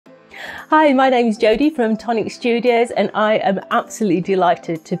Hi, my name is Jodie from Tonic Studios, and I am absolutely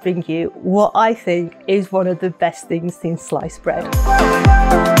delighted to bring you what I think is one of the best things since sliced bread.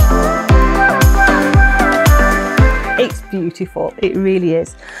 It's beautiful, it really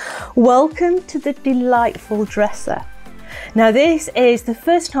is. Welcome to the delightful dresser. Now this is the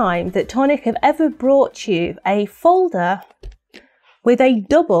first time that Tonic have ever brought you a folder with a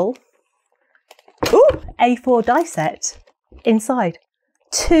double A4 die set inside.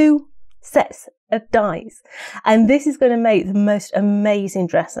 2 sets of dies, and this is going to make the most amazing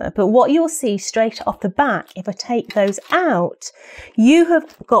dresser. But what you'll see straight off the back, if I take those out, you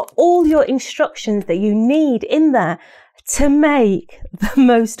have got all your instructions that you need in there to make the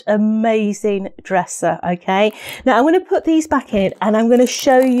most amazing dresser. Okay, now I'm going to put these back in and I'm going to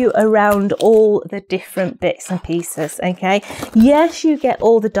show you around all the different bits and pieces. Okay, yes, you get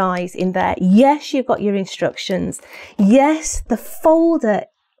all the dies in there, yes, you've got your instructions, yes, the folder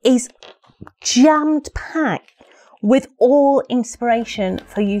is jammed packed with all inspiration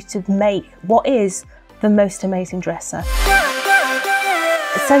for you to make what is the most amazing dresser.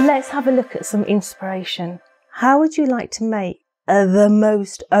 So let's have a look at some inspiration. How would you like to make the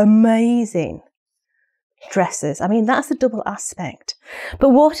most amazing dressers? I mean, that's the double aspect. But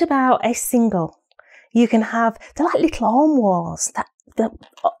what about a single? You can have, they're like little armoires.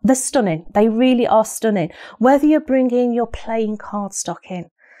 They're stunning. They really are stunning. Whether you're bringing your plain cardstock in.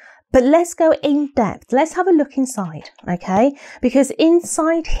 But let's go in depth. Let's have a look inside, okay? Because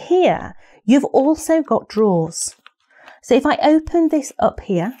inside here, you've also got drawers. So if I open this up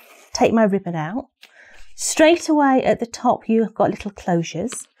here, take my ribbon out, straight away at the top, you've got little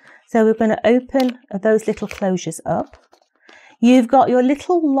closures. So we're going to open those little closures up. You've got your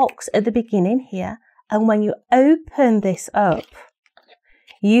little locks at the beginning here. And when you open this up,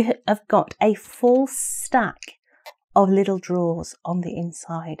 you have got a full stack of little drawers on the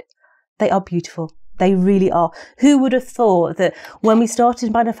inside. They are beautiful. They really are. Who would have thought that when we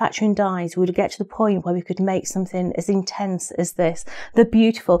started manufacturing dies, we would get to the point where we could make something as intense as this? They're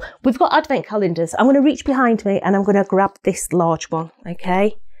beautiful. We've got advent calendars. I'm going to reach behind me and I'm going to grab this large one,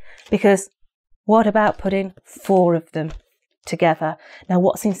 okay? Because what about putting 4 of them together? Now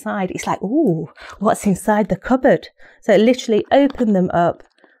what's inside? It's like, ooh, what's inside the cupboard? So literally open them up,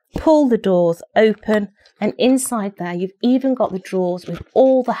 pull the doors open, and inside there, you've even got the drawers with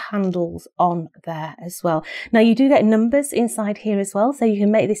all the handles on there as well. Now you do get numbers inside here as well, so you can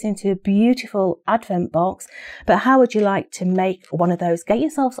make this into a beautiful advent box. But how would you like to make one of those? Get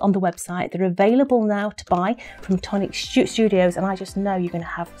yourselves on the website. They're available now to buy from Tonic Studios, and I just know you're going to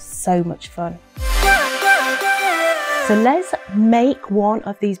have so much fun. So let's make one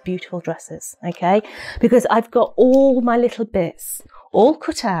of these beautiful dresses, okay? Because I've got all my little bits all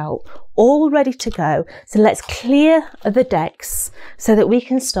cut out, all ready to go. So let's clear the decks so that we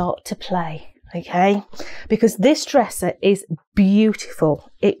can start to play, okay? Because this dresser is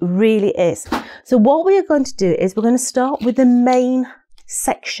beautiful. It really is. So what we are going to do is we're going to start with the main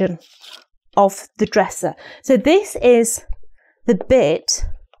section of the dresser. So this is the bit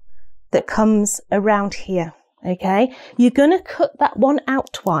that comes around here, okay? You're going to cut that one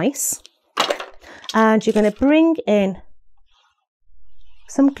out twice, and you're going to bring in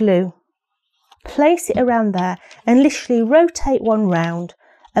some glue, place it around there, and literally rotate one round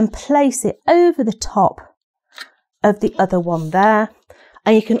and place it over the top of the other one there.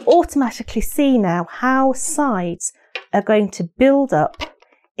 And you can automatically see now how sides are going to build up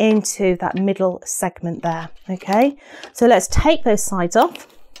into that middle segment there, okay? So let's take those sides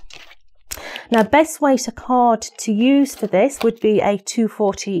off. Now, best weight of card to use for this would be a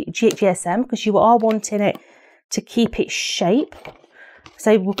 240 GSM, because you are wanting it to keep its shape.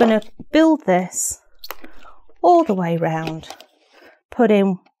 So we're going to build this all the way round,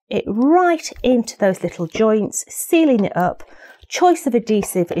 putting it right into those little joints, sealing it up. Choice of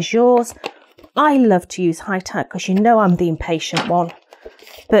adhesive is yours. I love to use high-tack because you know I'm the impatient one,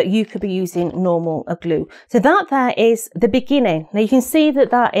 but you could be using normal glue. So that there is the beginning. Now you can see that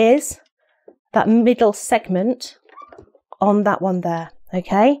that is that middle segment on that one there,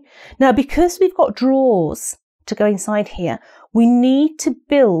 okay? Now because we've got drawers to go inside here, we need to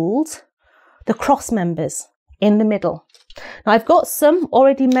build the cross members in the middle. Now I've got some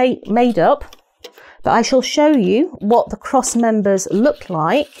already made up, but I shall show you what the cross members look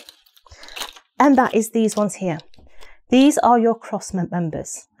like, and that is these ones here. These are your cross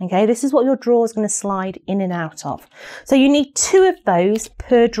members, okay? This is what your drawer is going to slide in and out of. So you need 2 of those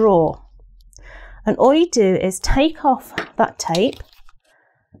per drawer, and all you do is take off that tape.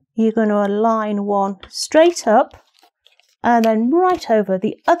 You're going to align one straight up, and then right over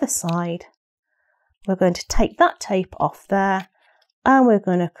the other side, we're going to take that tape off there and we're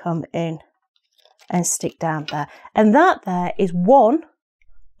going to come in and stick down there. And that there is one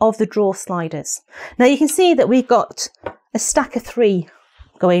of the drawer sliders. Now you can see that we've got a stack of 3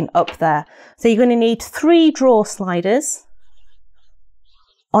 going up there. So you're going to need 3 drawer sliders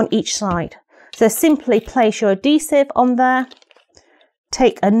on each side. So simply place your adhesive on there,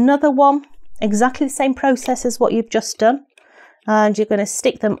 take another one, exactly the same process as what you've just done, and you're going to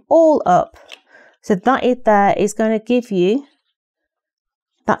stick them all up. So that is going to give you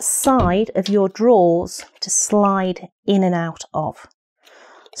that side of your drawers to slide in and out of.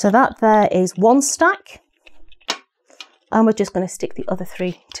 So that there is one stack, and we're just going to stick the other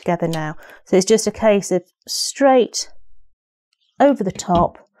 3 together now. So it's just a case of straight over the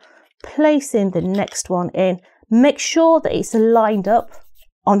top, placing the next one in. Make sure that it's lined up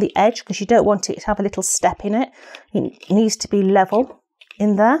on the edge, because you don't want it to have a little step in it. It needs to be level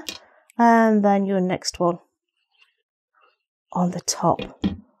in there. And then your next one on the top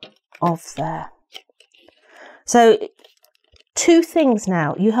of there. So 2 things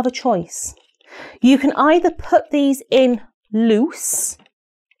now. You have a choice. You can either put these in loose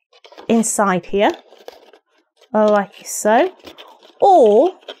inside here, like so,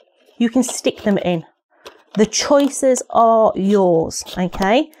 or you can stick them in. The choices are yours,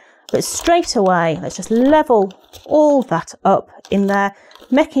 okay? But straight away, let's just level all that up in there,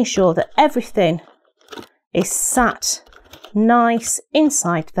 making sure that everything is sat nice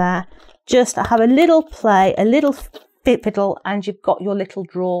inside there. Just have a little play, a little fiddle, and you've got your little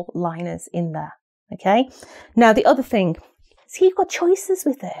drawer liners in there, okay? Now the other thing, see, you've got choices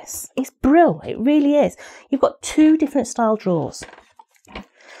with this. It's brilliant, it really is. You've got 2 different style drawers.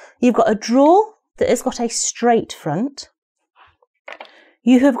 You've got a drawer that has got a straight front.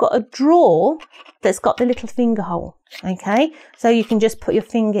 You have got a drawer that's got the little finger hole, okay? So you can just put your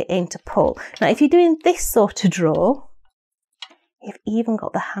finger in to pull. Now, if you're doing this sort of drawer, you've even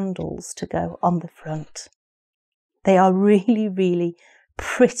got the handles to go on the front. They are really, really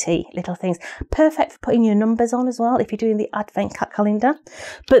pretty little things. Perfect for putting your numbers on as well, if you're doing the advent calendar.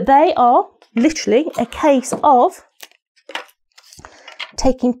 But they are literally a case of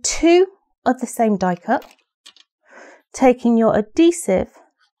taking 2 of the same die cut, taking your adhesive,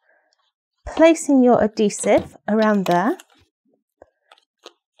 placing your adhesive around there,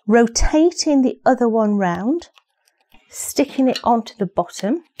 rotating the other one round, sticking it onto the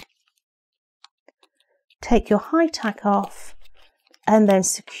bottom, take your high tack off, and then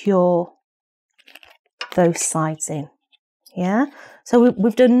secure those sides in. Yeah, so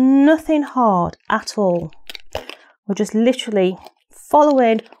we've done nothing hard at all. We're just literally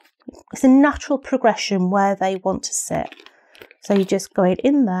following. It's a natural progression where they want to sit. So you're just going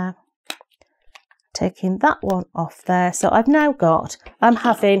in there, taking that one off there. So I've now got, I'm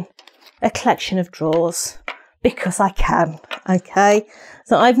having a collection of drawers because I can, okay?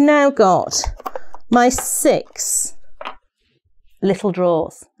 So I've now got my 6 little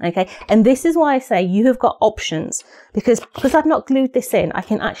drawers, okay? And this is why I say you have got options, because I've not glued this in, I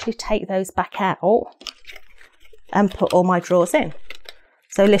can actually take those back out and put all my drawers in.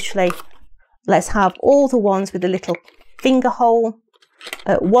 So literally, let's have all the ones with the little finger hole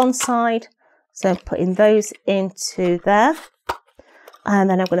at one side. So I'm putting those into there. And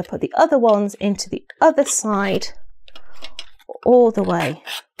then I'm going to put the other ones into the other side, all the way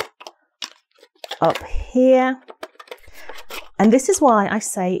up here. And this is why I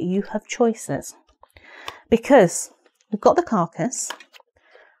say you have choices. Because we've got the carcass,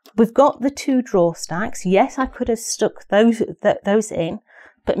 we've got the 2 drawer stacks. Yes, I could have stuck those in,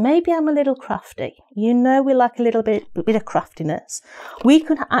 but maybe I'm a little crafty. You know, we like a little bit of craftiness. We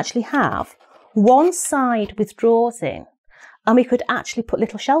could actually have one side with drawers in, and we could actually put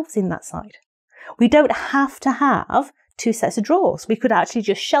little shelves in that side. We don't have to have 2 sets of drawers. We could actually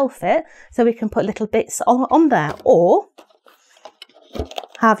just shelf it so we can put little bits on there, or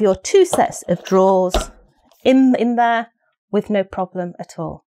have your 2 sets of drawers in there with no problem at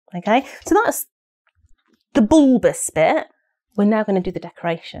all. Okay, so that's the bulbous bit. We're now going to do the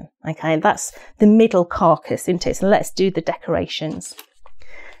decoration. Okay, that's the middle carcass, isn't it? So let's do the decorations.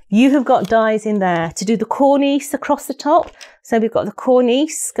 You have got dies in there to do the cornice across the top. So we've got the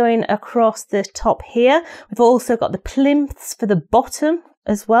cornice going across the top here. We've also got the plinths for the bottom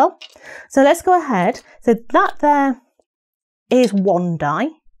as well. So let's go ahead. So that there is one die.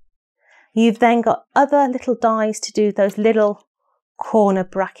 You've then got other little dies to do those little corner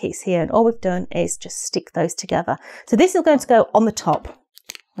brackets here, and all we've done is just stick those together. So this is going to go on the top.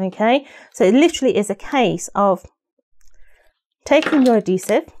 Okay, so it literally is a case of taking your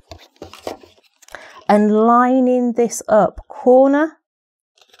adhesive and lining this up corner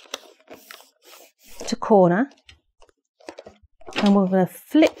to corner And we're going to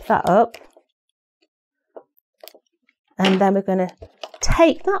flip that up. And then we're going to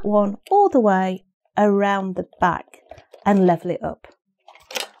take that one all the way around the back and level it up.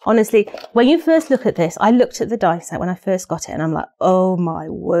 Honestly, when you first look at this, I looked at the die set when I first got it and I'm like, oh my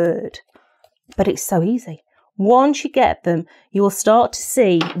word. But it's so easy. Once you get them, you will start to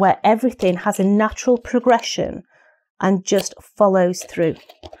see where everything has a natural progression and just follows through.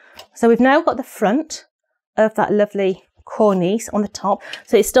 So we've now got the front of that lovely cornice on the top.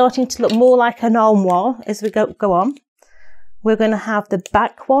 So it's starting to look more like an armoire as we go on. We're going to have the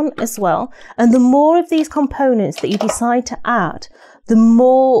back one as well. And the more of these components that you decide to add, the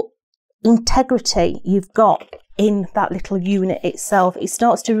more integrity you've got in that little unit itself. It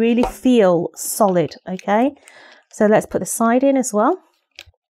starts to really feel solid, okay? So let's put the side in as well.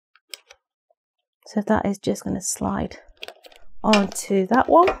 So that is just going to slide onto that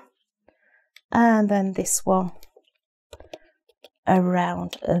one. And then this one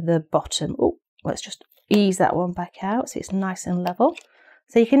around the bottom. Oh, let's just ease that one back out so it's nice and level.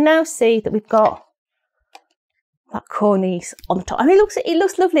 So you can now see that we've got that cornice on the top. I mean, it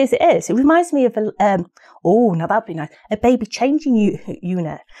looks lovely as it is. It reminds me of a, oh, now that'd be nice, a baby changing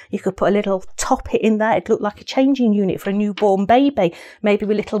unit. You could put a little top in there. It'd look like a changing unit for a newborn baby, maybe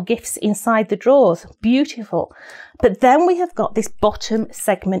with little gifts inside the drawers. Beautiful. But then we have got this bottom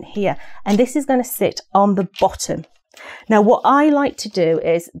segment here, and this is going to sit on the bottom. Now, what I like to do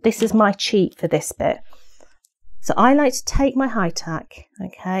is, this is my cheat for this bit. So I like to take my high tack,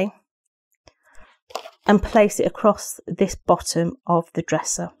 okay, and place it across this bottom of the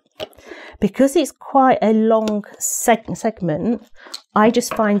dresser. Because it's quite a long segment, I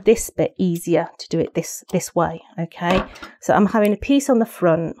just find this bit easier to do it this way, okay. So I'm having a piece on the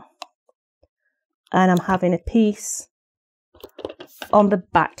front and I'm having a piece on the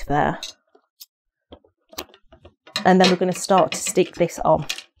back there. And then we're going to start to stick this on,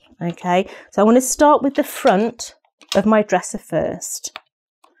 okay. So I want to start with the front of my dresser first.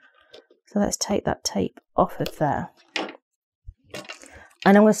 So let's take that tape off of there.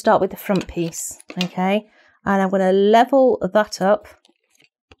 And I'm going to start with the front piece, okay? And I'm going to level that up,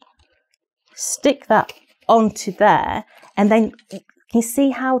 stick that onto there, and then you see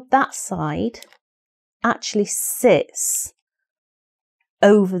how that side actually sits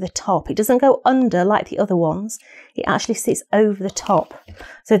over the top. It doesn't go under like the other ones. It actually sits over the top.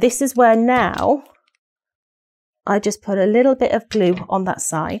 So this is where now I just put a little bit of glue on that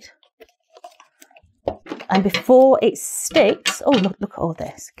side. And before it sticks, oh, look at all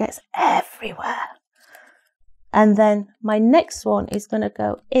this, it gets everywhere. And then my next one is going to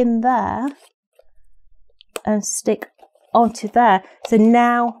go in there and stick onto there. So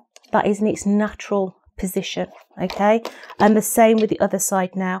now that is in its natural position, okay? And the same with the other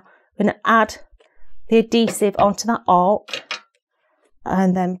side now. I'm going to add the adhesive onto that arc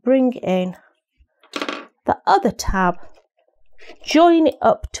and then bring in the other tab, join it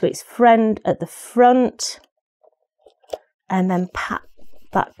up to its friend at the front, and then pat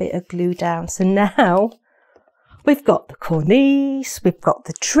that bit of glue down. So now we've got the cornice, we've got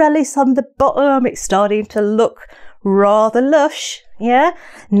the trellis on the bottom. It's starting to look rather lush, yeah?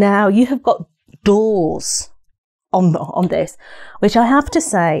 Now you have got doors on this, which I have to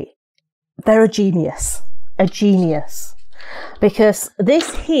say, they're a genius, because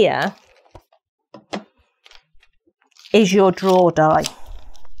this here is your drawer die,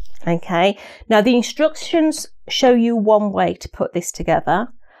 okay? Now the instructions show you one way to put this together.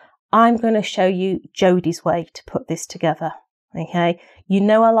 I'm going to show you Jodie's way to put this together, okay? You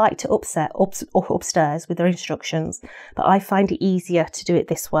know I like to upstairs with their instructions, but I find it easier to do it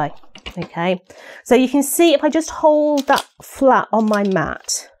this way, okay? So you can see if I just hold that flat on my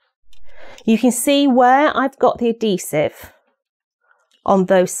mat, you can see where I've got the adhesive on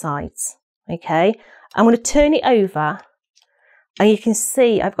those sides, okay? I'm going to turn it over and you can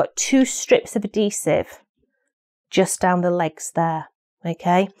see I've got 2 strips of adhesive just down the legs there,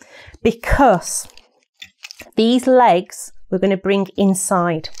 okay? Because these legs we're going to bring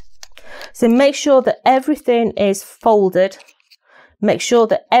inside. So make sure that everything is folded, make sure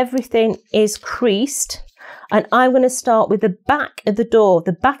that everything is creased, and I'm going to start with the back of the door.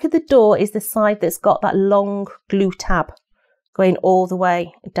 The back of the door is the side that's got that long glue tab going all the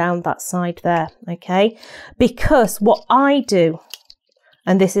way down that side there, okay? Because what I do,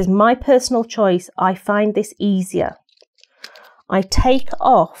 and this is my personal choice, I find this easier. I take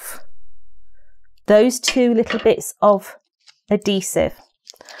off those 2 little bits of adhesive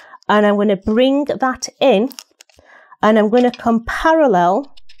and I'm going to bring that in and I'm going to come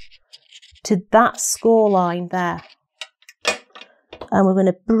parallel to that score line there. And we're going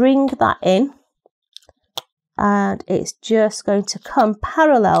to bring that in and it's just going to come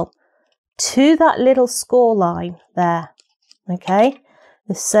parallel to that little score line there. Okay,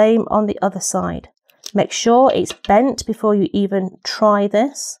 the same on the other side. Make sure it's bent before you even try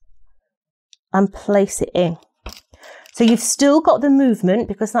this, and place it in. So you've still got the movement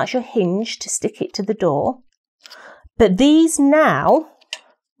because that's your hinge to stick it to the door. But these now,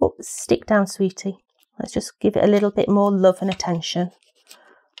 oh, stick down, sweetie. Let's just give it a little bit more love and attention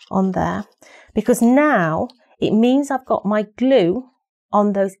on there, because now it means I've got my glue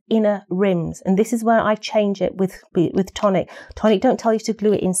on those inner rims, and this is where I change it with Tonic. Tonic don't tell you to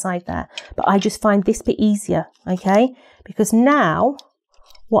glue it inside there, but I just find this bit easier, okay? Because now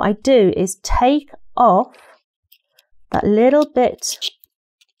what I do is take off that little bit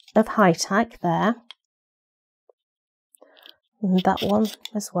of high tack there, and that one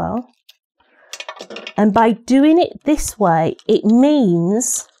as well. And by doing it this way, it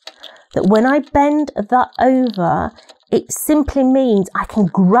means that when I bend that over, it simply means I can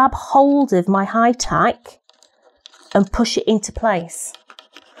grab hold of my high tack and push it into place.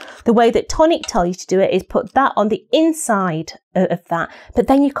 The way that Tonic tell you to do it is put that on the inside of that, but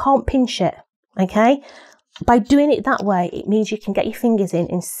then you can't pinch it, okay? By doing it that way, it means you can get your fingers in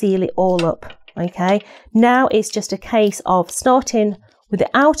and seal it all up, okay? Now it's just a case of starting with the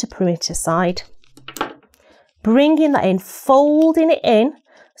outer perimeter side, bringing that in, folding it in,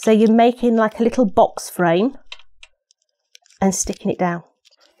 so you're making like a little box frame, and sticking it down.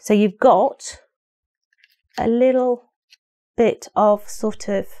 So you've got a little bit of sort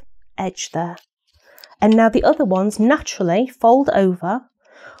of edge there. And now the other ones naturally fold over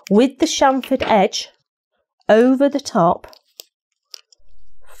with the chamfered edge over the top,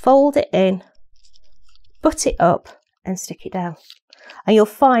 fold it in, butt it up and stick it down. And you'll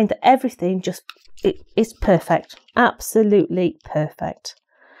find that everything just is perfect, absolutely perfect.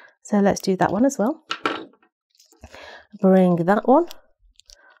 So let's do that one as well. Bring that one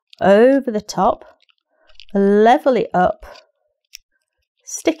over the top, level it up,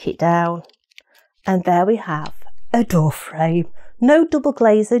 stick it down, and there we have a door frame. No double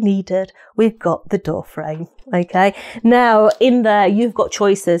glazer needed. We've got the door frame. Okay. Now in there, you've got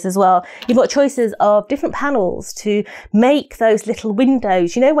choices as well. You've got choices of different panels to make those little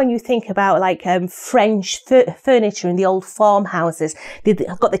windows. You know, when you think about like French furniture in the old farmhouses, they've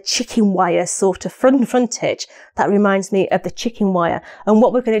got the chicken wire sort of frontage. That reminds me of the chicken wire. And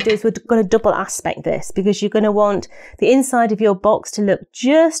what we're going to do is we're going to double aspect this, because you're going to want the inside of your box to look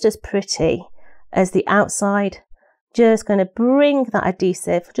just as pretty as the outside. Just going to bring that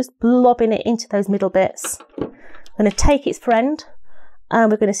adhesive, just blobbing it into those middle bits. I'm going to take its friend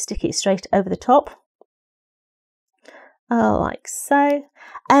and we're going to stick it straight over the top. Like so.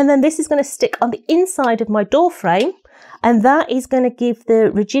 And then this is going to stick on the inside of my door frame, and that is going to give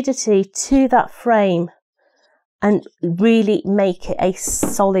the rigidity to that frame and really make it a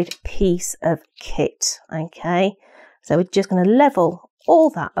solid piece of kit. Okay, so we're just going to level all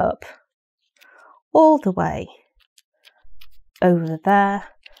that up all the way over there,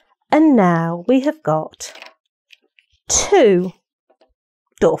 and now we have got two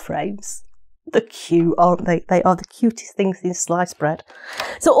door frames. They're cute, aren't they? They are the cutest things in sliced bread.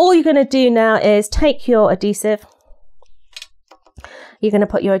 So all you're going to do now is take your adhesive. You're going to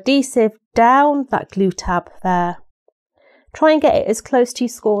put your adhesive down that glue tab there. Try and get it as close to your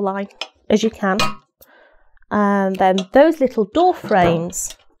score line as you can. And then those little door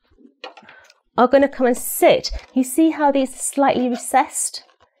frames are going to come and sit. You see how these are slightly recessed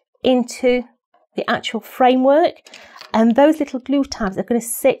into the actual framework, and those little glue tabs are going to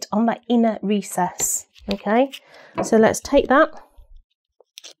sit on that inner recess. Okay, so let's take that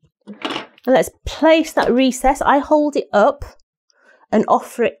and let's place that recess. I hold it up and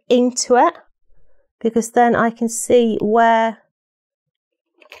offer it into it, because then I can see where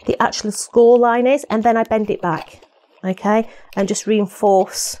the actual score line is, and then I bend it back, okay, and just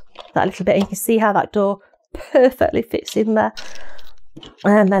reinforce that little bit, and you can see how that door perfectly fits in there.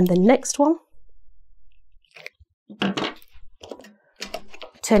 And then the next one,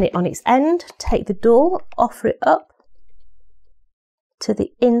 turn it on its end, take the door, offer it up to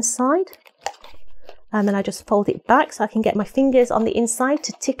the inside, and then I just fold it back so I can get my fingers on the inside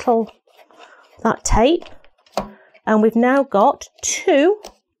to tickle that tape. And we've now got two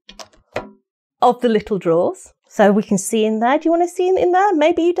of the little drawers, so we can see in there. Do you want to see in there?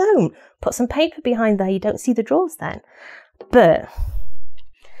 Maybe you don't. Put some paper behind there, you don't see the drawers then. But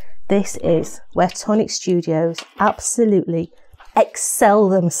this is where Tonic Studios absolutely excel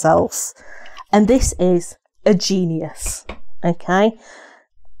themselves. And this is a genius, okay?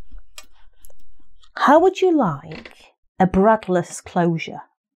 How would you like a bradless closure?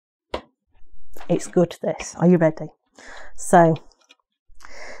 It's good, this. Are you ready? So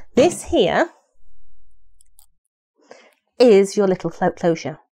this here is your little float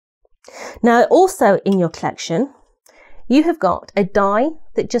closure. Now also in your collection, you have got a die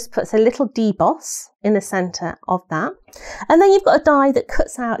that just puts a little deboss in the centre of that. And then you've got a die that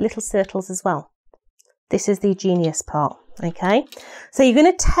cuts out little circles as well. This is the genius part, okay? So you're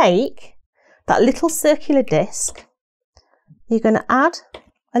going to take that little circular disc, you're going to add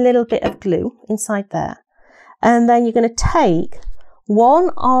a little bit of glue inside there, and then you're going to take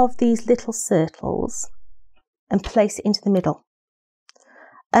one of these little circles and place it into the middle.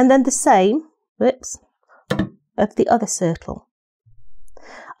 And then the same, whoops, of the other circle.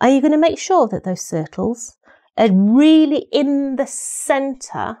 And you're going to make sure that those circles are really in the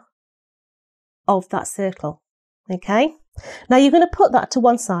centre of that circle, okay? Now you're going to put that to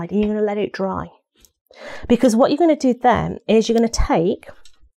one side and you're going to let it dry. Because what you're going to do then is you're going to take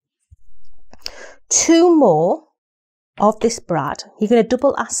 2 more of this brad. You're going to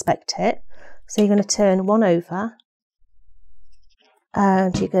double aspect it. So you're going to turn one over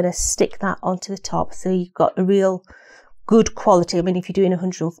and you're going to stick that onto the top. So you've got a real good quality. I mean, if you're doing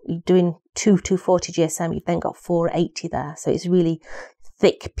 100, you're doing 240 GSM, you've then got 480 there. So it's a really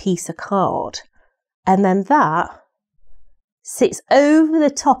thick piece of card. And then that sits over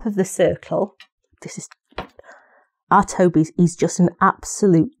the top of the circle. This is, our Toby is just an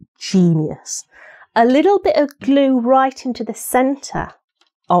absolute genius. A little bit of glue right into the centre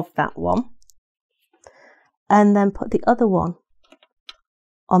of that one. And then put the other one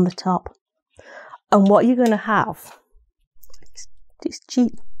on the top. And what you're going to have, it's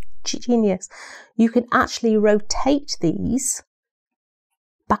genius. You can actually rotate these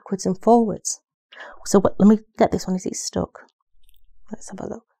backwards and forwards. So let me get this one. Is it stuck? Let's have a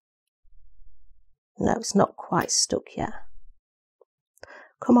look. No, it's not quite stuck yet.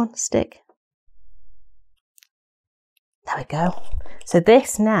 Come on, stick. There we go. So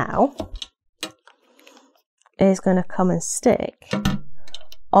this now is going to come and stick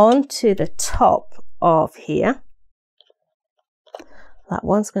onto the top of here. That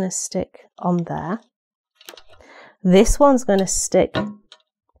one's going to stick on there. This one's going to stick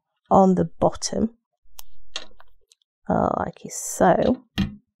on the bottom, like so.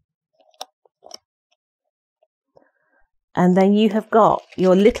 And then you have got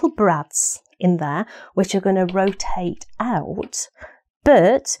your little brads in there, which are going to rotate out.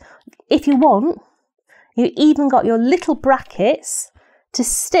 But if you want, you even got your little brackets to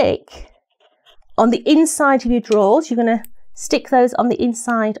stick on the inside of your drawers. You're going to stick those on the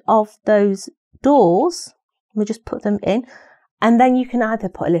inside of those doors. We'll just put them in. And then you can either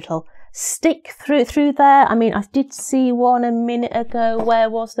put a little stick through there. I mean, I did see one a minute ago. Where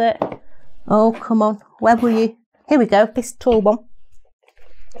was it? Oh, come on. Where were you? Here we go. This tall one.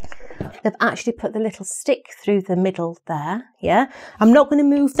 They've actually put the little stick through the middle there. Yeah. I'm not going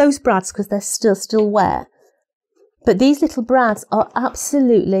to move those brads because they're still wet. But these little brads are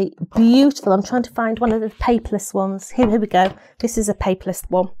absolutely beautiful. I'm trying to find one of the paperless ones. Here we go. This is a paperless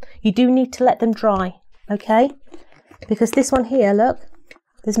one. You do need to let them dry. Okay. Because this one here, look,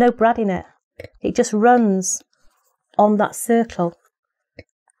 there's no brad in it. It just runs on that circle.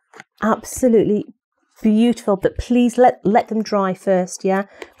 Absolutely beautiful, but please let them dry first, yeah?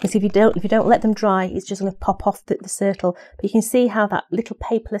 Because if you don't let them dry, it's just going to pop off the circle. But you can see how that little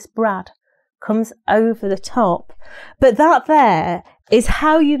paperless brad comes over the top. But that there is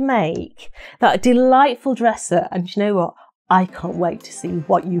how you make that delightful dresser. And you know what? I can't wait to see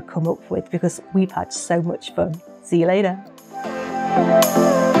what you come up with because we've had so much fun. See you later.